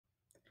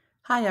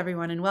Hi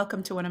everyone and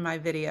welcome to one of my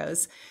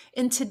videos.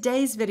 In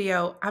today's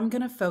video, I'm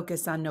going to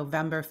focus on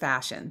November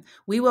fashion.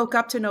 We woke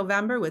up to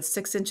November with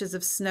 6 inches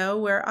of snow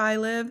where I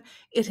live.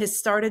 It has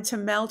started to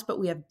melt, but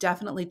we have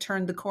definitely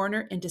turned the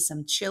corner into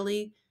some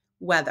chilly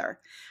weather.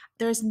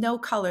 There's no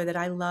color that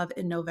I love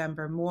in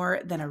November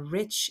more than a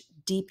rich,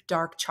 deep,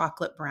 dark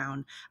chocolate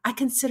brown. I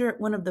consider it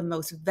one of the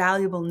most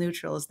valuable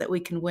neutrals that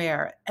we can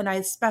wear, and I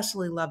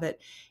especially love it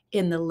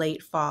in the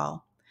late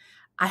fall.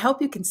 I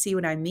hope you can see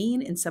what I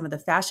mean in some of the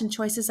fashion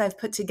choices I've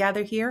put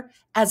together here.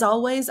 As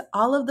always,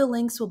 all of the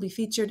links will be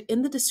featured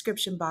in the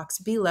description box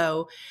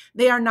below.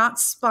 They are not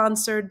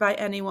sponsored by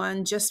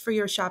anyone, just for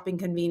your shopping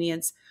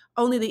convenience.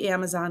 Only the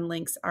Amazon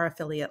links are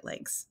affiliate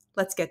links.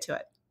 Let's get to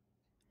it.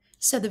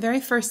 So the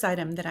very first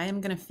item that I am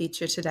going to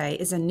feature today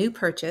is a new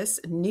purchase,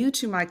 new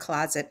to my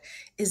closet,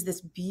 is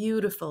this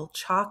beautiful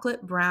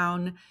chocolate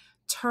brown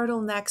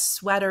turtleneck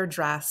sweater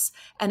dress.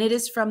 And it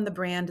is from the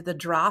brand The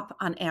Drop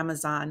on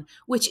Amazon,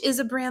 which is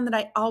a brand that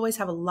I always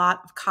have a lot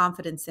of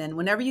confidence in.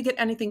 Whenever you get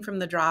anything from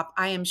The Drop,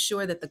 I am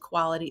sure that the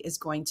quality is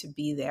going to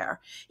be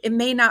there. It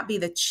may not be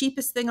the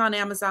cheapest thing on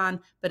Amazon,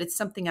 but it's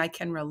something I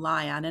can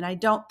rely on. And I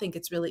don't think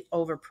it's really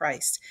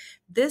overpriced.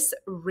 This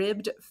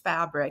ribbed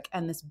fabric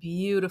and this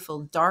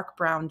beautiful dark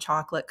brown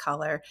chocolate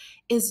color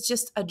is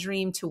just a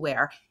dream to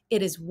wear.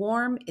 It is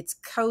warm, it's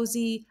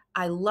cozy.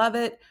 I love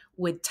it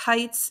with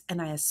tights,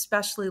 and I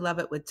especially love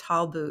it with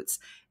tall boots.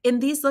 In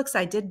these looks,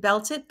 I did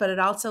belt it, but it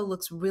also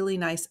looks really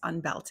nice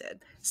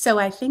unbelted. So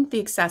I think the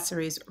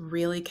accessories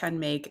really can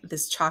make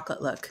this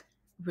chocolate look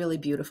really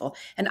beautiful.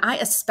 And I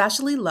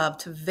especially love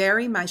to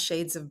vary my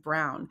shades of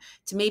brown,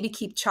 to maybe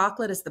keep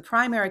chocolate as the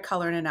primary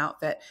color in an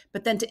outfit,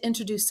 but then to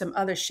introduce some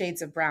other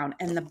shades of brown.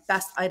 And the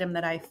best item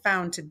that I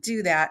found to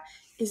do that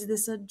is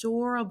this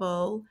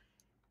adorable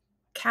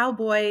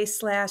cowboy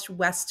slash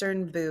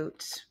Western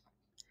boot.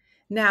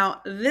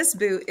 Now, this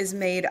boot is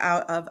made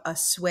out of a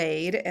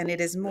suede, and it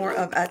is more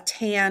of a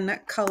tan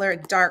color,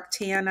 dark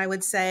tan, I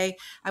would say.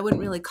 I wouldn't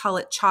really call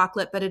it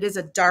chocolate, but it is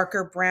a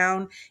darker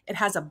brown. It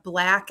has a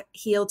black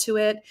heel to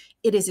it.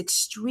 It is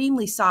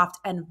extremely soft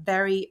and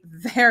very,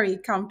 very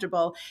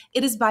comfortable.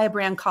 It is by a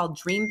brand called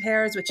Dream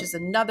Pairs, which is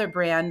another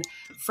brand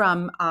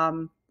from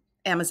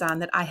Amazon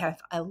that I have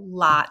a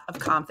lot of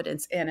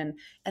confidence in.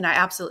 And I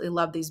absolutely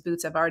love these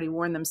boots. I've already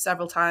worn them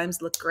several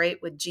times, look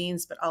great with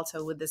jeans, but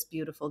also with this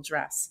beautiful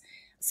dress.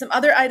 Some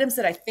other items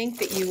that I think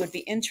that you would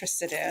be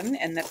interested in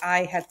and that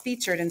I have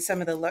featured in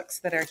some of the looks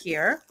that are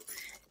here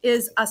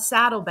is a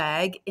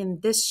saddlebag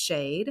in this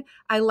shade.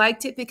 I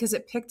liked it because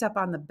it picked up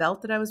on the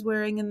belt that I was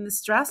wearing in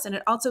this dress, and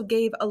it also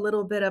gave a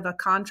little bit of a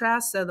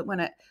contrast so that when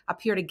it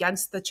appeared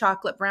against the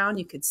chocolate brown,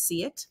 you could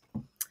see it.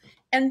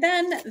 And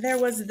then there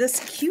was this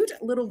cute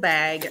little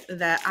bag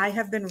that I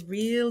have been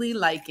really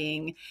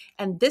liking,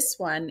 and this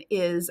one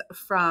is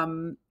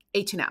from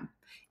H&M.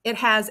 It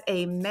has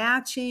a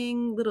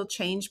matching little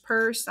change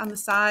purse on the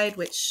side,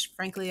 which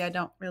frankly I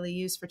don't really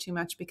use for too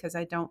much because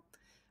I don't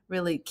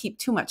really keep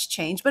too much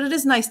change, but it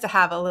is nice to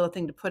have a little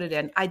thing to put it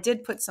in. I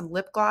did put some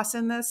lip gloss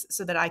in this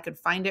so that I could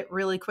find it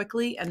really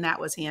quickly, and that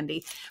was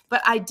handy.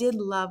 But I did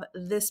love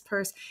this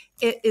purse.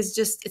 It is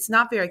just, it's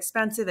not very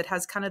expensive. It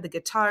has kind of the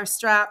guitar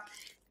strap,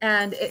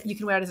 and you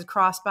can wear it as a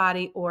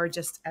crossbody or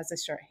just as a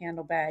short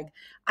handle bag.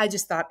 I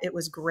just thought it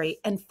was great.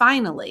 And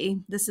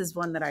finally, this is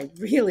one that I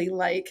really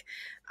like.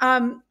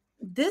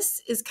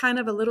 This is kind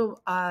of a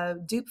little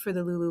dupe for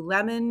the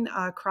Lululemon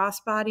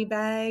crossbody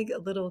bag, a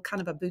little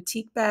kind of a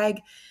boutique bag.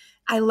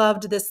 I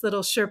loved this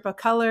little Sherpa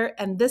color,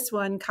 and this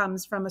one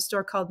comes from a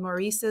store called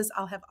Maurice's.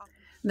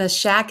 The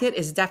shacket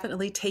is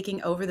definitely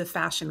taking over the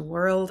fashion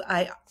world.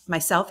 I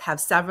myself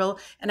have several,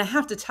 and I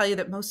have to tell you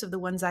that most of the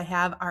ones I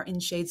have are in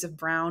shades of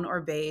brown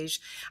or beige.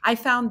 I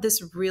found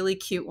this really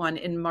cute one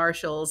in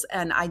Marshall's,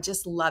 and I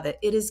just love it.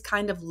 It is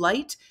kind of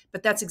light,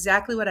 but that's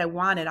exactly what I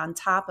wanted on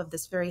top of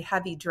this very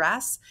heavy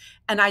dress.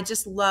 And I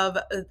just love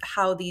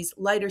how these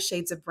lighter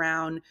shades of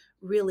brown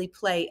really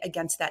play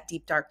against that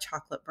deep dark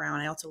chocolate brown.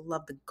 I also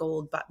love the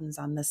gold buttons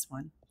on this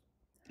one.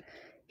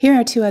 Here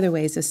are two other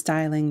ways of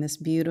styling this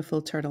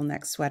beautiful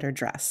turtleneck sweater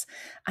dress.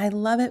 I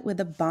love it with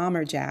a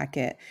bomber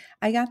jacket.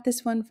 I got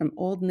this one from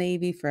Old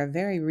Navy for a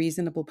very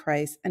reasonable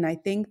price, and I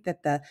think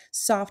that the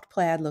soft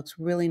plaid looks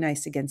really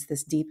nice against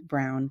this deep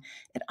brown.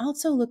 It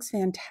also looks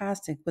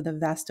fantastic with a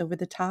vest over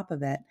the top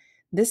of it.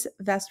 This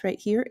vest right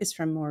here is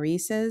from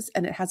Maurice's,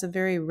 and it has a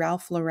very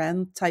Ralph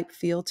Lauren type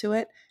feel to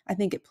it. I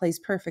think it plays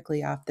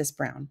perfectly off this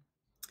brown.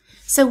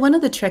 So one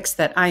of the tricks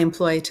that I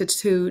employ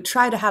to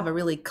try to have a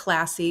really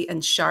classy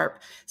and sharp,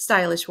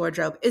 stylish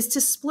wardrobe is to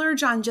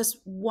splurge on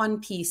just one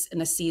piece in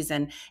a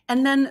season.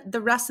 And then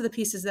the rest of the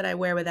pieces that I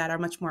wear with that are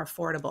much more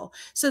affordable.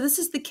 So this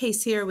is the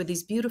case here with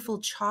these beautiful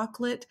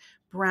chocolate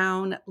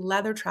brown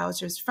leather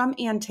trousers from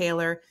Ann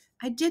Taylor.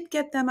 I did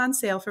get them on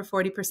sale for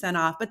 40%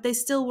 off, but they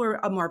still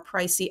were a more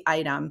pricey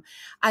item.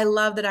 I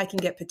love that I can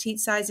get petite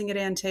sizing at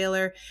Ann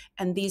Taylor,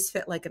 and these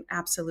fit like an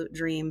absolute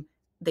dream.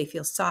 They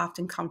feel soft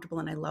and comfortable,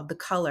 and I love the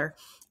color.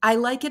 I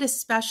like it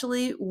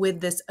especially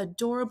with this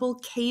adorable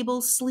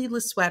cable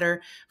sleeveless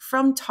sweater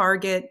from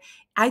Target.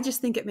 I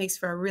just think it makes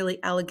for a really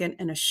elegant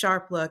and a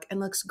sharp look and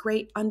looks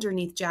great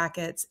underneath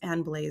jackets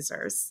and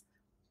blazers.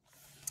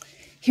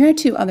 Here are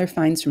two other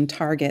finds from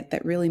Target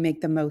that really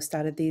make the most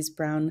out of these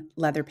brown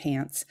leather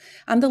pants.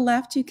 On the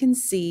left, you can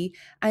see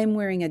I'm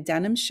wearing a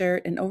denim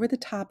shirt, and over the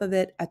top of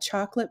it, a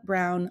chocolate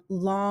brown,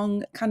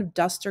 long kind of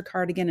duster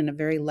cardigan in a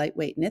very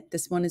lightweight knit.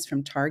 This one is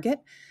from Target.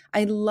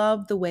 I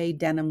love the way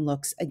denim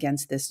looks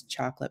against this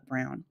chocolate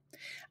brown.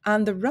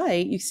 On the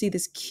right, you see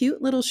this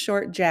cute little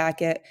short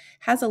jacket,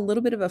 has a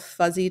little bit of a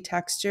fuzzy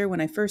texture.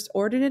 When I first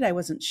ordered it, I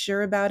wasn't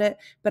sure about it,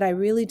 but I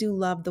really do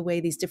love the way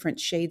these different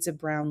shades of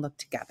brown look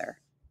together.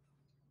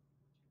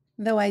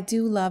 Though I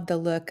do love the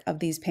look of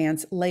these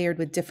pants layered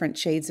with different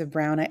shades of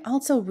brown, I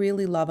also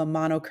really love a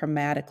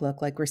monochromatic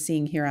look like we're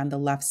seeing here on the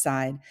left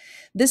side.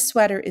 This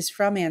sweater is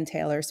from Ann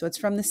Taylor, so it's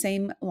from the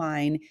same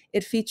line.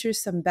 It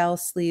features some bell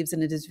sleeves,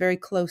 and it is very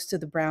close to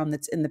the brown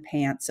that's in the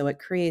pants, so it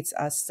creates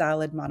a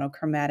solid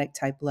monochromatic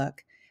type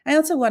look. I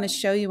also want to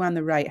show you on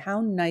the right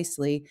how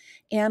nicely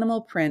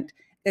animal print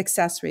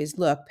accessories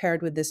look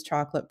paired with this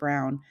chocolate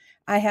brown.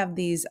 I have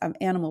these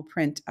animal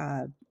print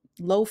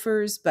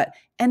loafers, but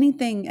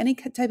anything, any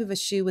type of a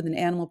shoe with an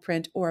animal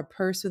print or a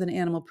purse with an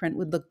animal print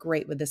would look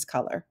great with this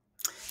color.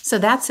 So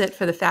that's it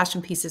for the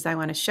fashion pieces I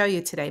want to show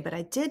you today, but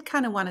I did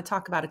kind of want to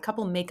talk about a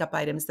couple makeup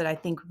items that I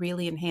think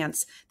really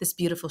enhance this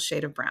beautiful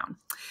shade of brown.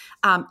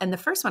 And the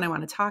first one I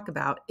want to talk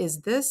about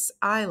is this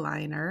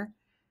eyeliner,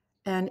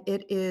 and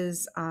it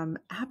is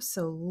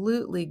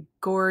absolutely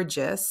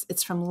gorgeous.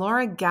 It's from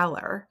Laura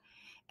Geller,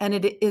 and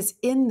it is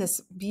in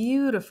this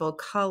beautiful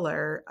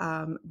color,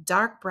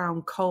 dark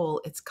brown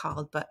coal it's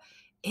called, but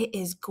it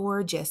is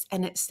gorgeous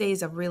and it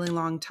stays a really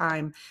long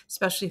time,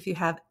 especially if you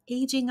have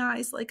aging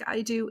eyes like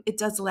I do. It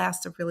does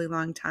last a really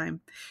long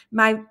time.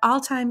 My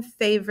all-time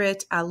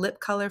favorite lip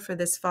color for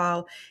this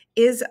fall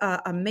is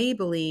a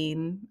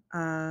Maybelline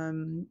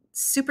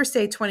Super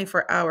Stay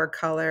 24-hour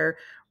color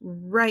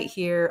right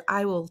here.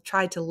 I will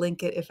try to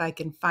link it if I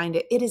can find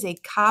it. It is a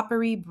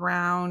coppery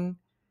brown,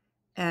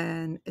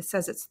 and it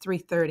says it's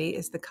 330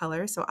 is the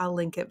color, so I'll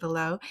link it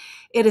below.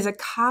 It is a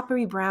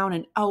coppery brown,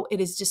 and oh,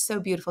 it is just so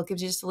beautiful. It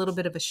gives you just a little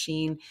bit of a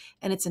sheen,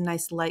 and it's a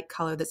nice light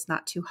color that's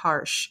not too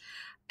harsh.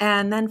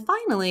 And then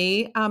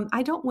finally,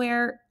 I don't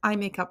wear eye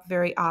makeup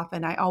very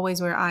often. I always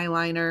wear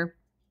eyeliner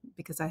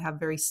because I have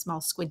very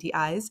small squinty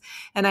eyes,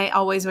 and I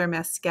always wear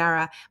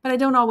mascara, but I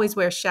don't always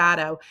wear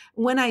shadow.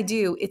 When I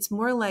do, it's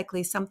more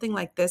likely something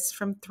like this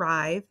from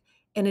Thrive,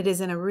 and it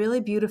is in a really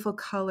beautiful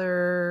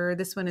color.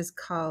 This one is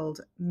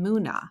called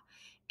Muna.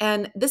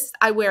 And this,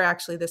 I wear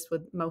actually this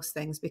with most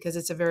things because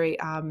it's a very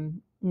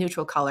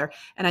neutral color.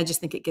 And I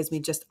just think it gives me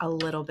just a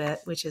little bit,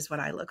 which is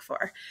what I look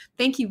for.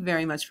 Thank you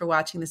very much for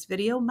watching this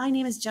video. My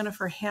name is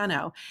Jennifer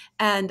Hanno,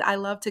 and I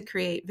love to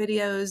create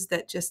videos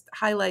that just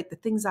highlight the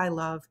things I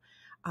love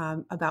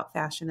about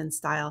fashion and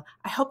style.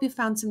 I hope you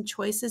found some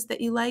choices that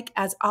you like.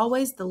 As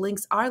always, the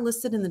links are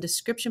listed in the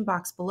description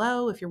box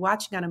below. If you're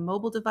watching on a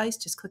mobile device,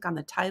 just click on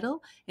the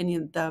title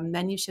and the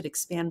menu should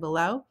expand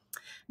below.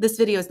 This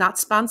video is not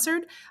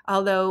sponsored,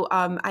 although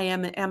I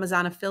am an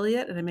Amazon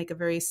affiliate and I make a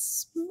very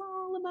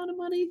small amount of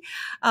money.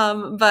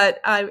 But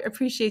I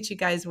appreciate you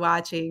guys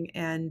watching,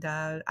 and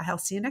I'll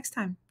see you next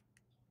time.